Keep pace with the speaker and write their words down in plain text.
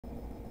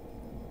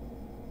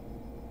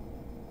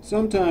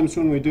Sometimes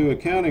when we do a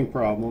counting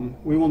problem,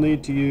 we will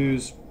need to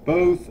use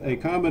both a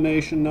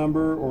combination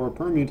number or a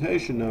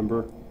permutation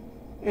number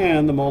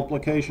and the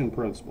multiplication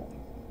principle.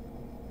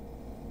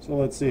 So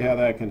let's see how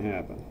that can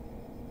happen.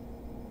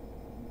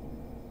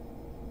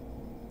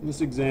 In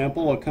this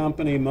example, a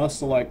company must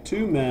select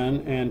 2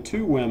 men and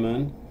 2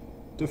 women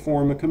to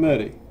form a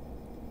committee.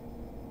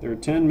 There are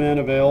 10 men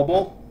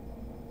available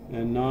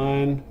and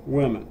 9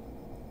 women.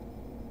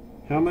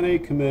 How many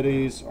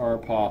committees are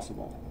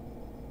possible?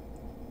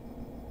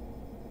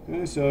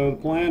 Okay, so the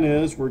plan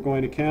is we're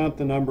going to count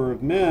the number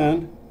of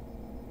men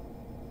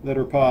that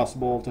are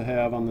possible to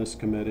have on this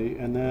committee,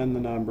 and then the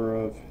number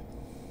of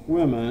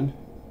women,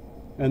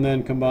 and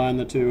then combine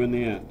the two in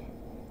the end.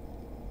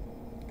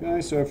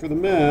 Okay, so for the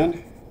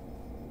men,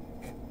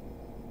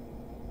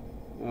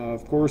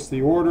 of course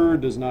the order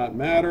does not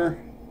matter,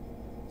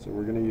 so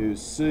we're going to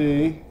use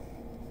C.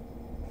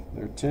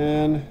 There are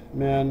 10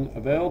 men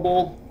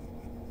available,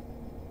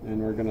 and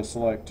we're going to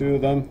select 2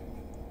 of them.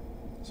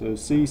 So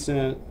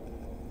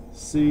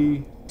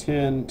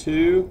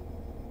C10-2,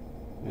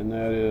 and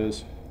that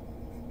is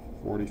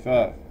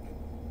 45.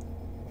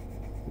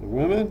 The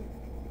women,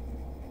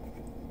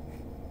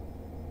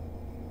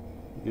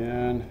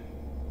 again,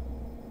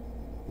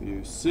 we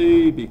use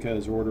C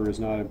because order is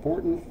not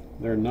important.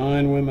 There are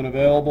 9 women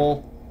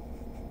available,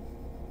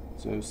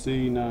 so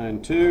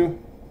C9-2,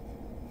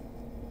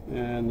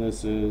 and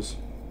this is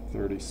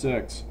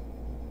 36.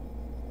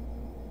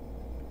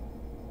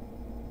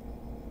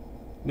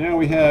 Now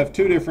we have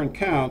 2 different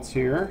counts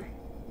here,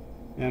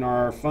 and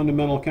our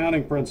fundamental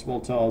counting principle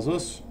tells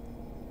us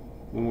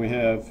when we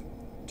have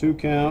 2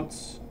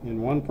 counts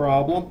in one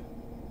problem,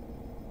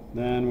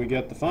 then we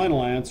get the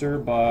final answer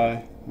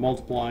by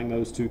multiplying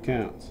those 2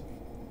 counts.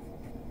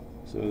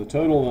 So the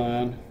total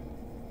then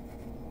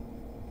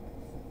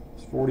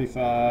is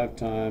 45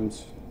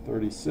 times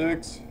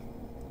 36.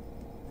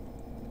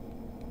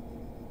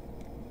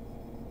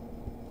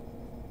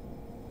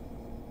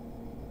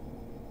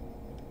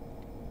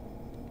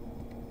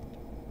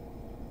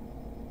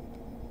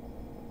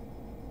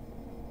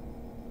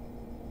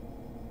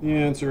 The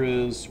answer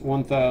is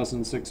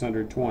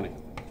 1,620.